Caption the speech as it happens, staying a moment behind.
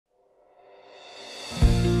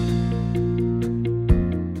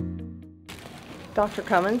Dr.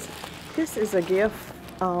 Cummins, this is a gift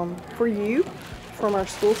for you from our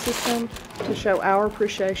school system to show our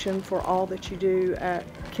appreciation for all that you do at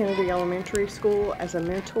Kennedy Elementary School as a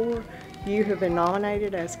mentor. You have been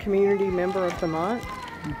nominated as Community Member of the Month,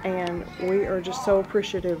 and we are just so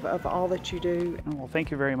appreciative of all that you do. Well,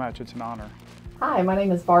 thank you very much. It's an honor. Hi, my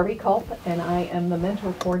name is Barbie Culp, and I am the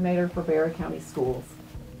Mentor Coordinator for Bear County Schools.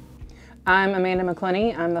 I'm Amanda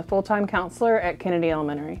McClenny. I'm the full-time counselor at Kennedy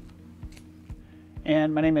Elementary.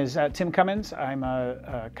 And my name is Tim Cummins. I'm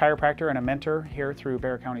a chiropractor and a mentor here through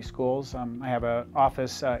Bear County Schools. I have an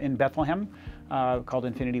office in Bethlehem called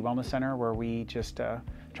Infinity Wellness Center, where we just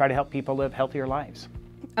try to help people live healthier lives.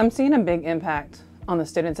 I'm seeing a big impact on the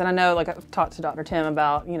students, and I know, like I've talked to Dr. Tim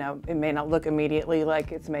about, it may not look immediately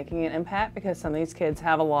like it's making an impact because some of these kids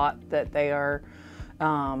have a lot that they are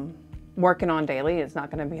working on daily. It's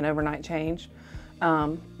not going to be an overnight change.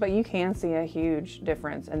 But you can see a huge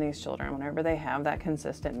difference in these children whenever they have that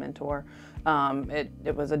consistent mentor.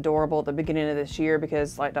 It was adorable at the beginning of this year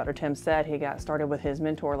because, like Dr. Tim said, he got started with his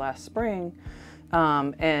mentor last spring.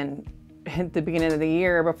 And at the beginning of the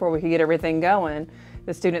year, before we could get everything going,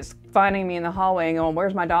 the students finding me in the hallway and going,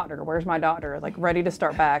 "Where's my doctor? Where's my doctor?" Like ready to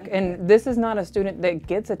start back. And this is not a student that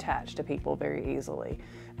gets attached to people very easily.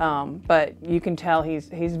 But you can tell he's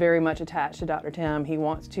very much attached to Dr. Tim. He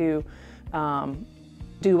wants to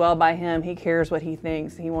do well by him. He cares what he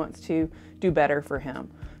thinks. He wants to do better for him.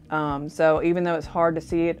 So even though it's hard to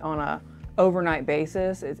see it on a overnight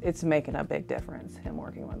basis, it's making a big difference, him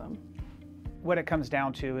working with them. What it comes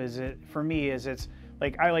down to is, for me, it's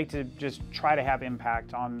like I like to just try to have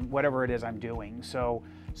impact on whatever it is I'm doing. So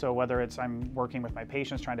whether it's I'm working with my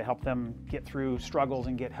patients, trying to help them get through struggles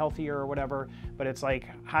and get healthier or whatever, but it's like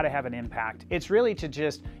how to have an impact. It's really to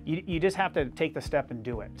just, you just have to take the step and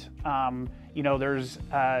do it. There's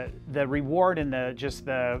the reward and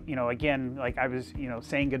again, like I was,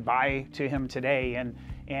 saying goodbye to him today,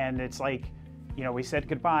 and it's like, we said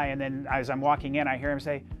goodbye, and then as I'm walking in, I hear him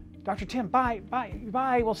say, "Dr. Tim, bye,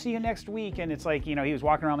 we'll see you next week." And it's like, he was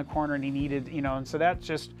walking around the corner and he needed, and so that's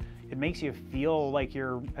just, it makes you feel like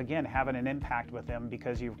you're, again, having an impact with him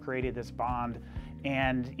because you've created this bond.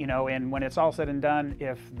 And, and when it's all said and done,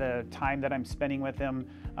 if the time that I'm spending with him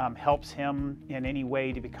helps him in any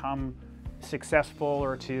way to become successful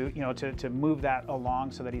or to move that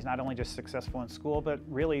along so that he's not only just successful in school, but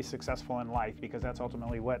really successful in life, because that's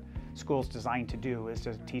ultimately what school's designed to do, is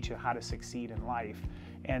to teach you how to succeed in life.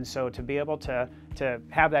 And so to be able to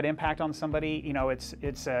have that impact on somebody,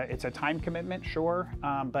 it's a time commitment, sure,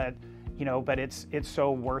 but it's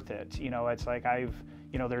so worth it. It's like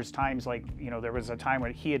there's times like, there was a time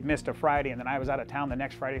where he had missed a Friday and then I was out of town the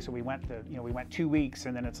next Friday, so we went 2 weeks,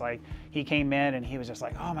 and then it's like he came in and he was just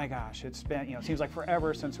like, "Oh my gosh, it's been, it seems like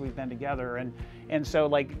forever since we've been together." And so,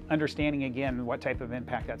 like, understanding again what type of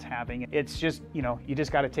impact that's having, it's just, you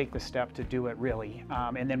just got to take the step to do it, really.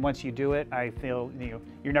 And then once you do it, I feel,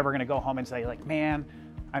 you're never going to go home and say like, "Man,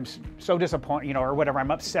 I'm so disappointed," or whatever,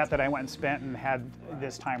 "I'm upset that I went and spent and had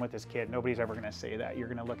this time with this kid." Nobody's ever going to say that. You're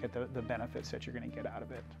going to look at the benefits that you're going to get out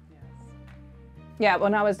of it. Yes. Yeah,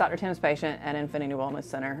 when I was Dr. Tim's patient at Infinity Wellness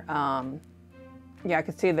Center, I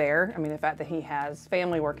could see there, the fact that he has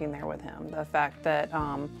family working there with him, the fact that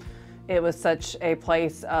it was such a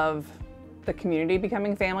place of the community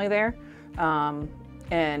becoming family there.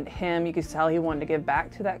 And him, you could tell he wanted to give back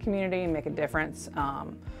to that community and make a difference,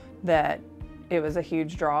 that it was a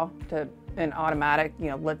huge draw to an automatic,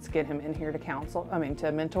 let's get him in here to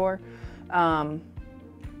to mentor. And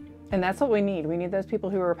that's what we need. We need those people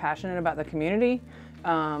who are passionate about the community,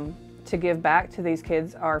 to give back to these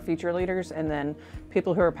kids, our future leaders, and then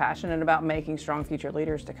people who are passionate about making strong future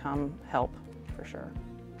leaders to come help, for sure.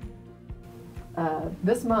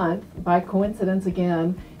 This month, by coincidence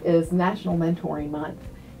again, is National Mentoring Month.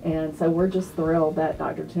 And so we're just thrilled that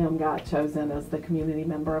Dr. Tim got chosen as the Community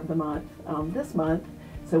Member of the Month this month,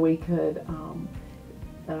 so we could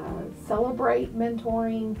celebrate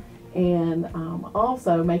mentoring and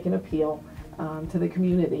also make an appeal to the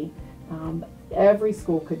community. Every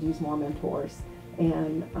school could use more mentors,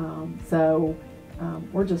 and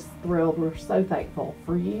we're just thrilled. We're so thankful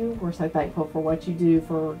for you. We're so thankful for what you do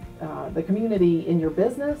for the community in your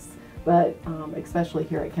business, but especially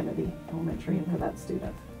here at Kennedy Elementary and for that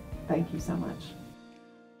student. Thank you so much.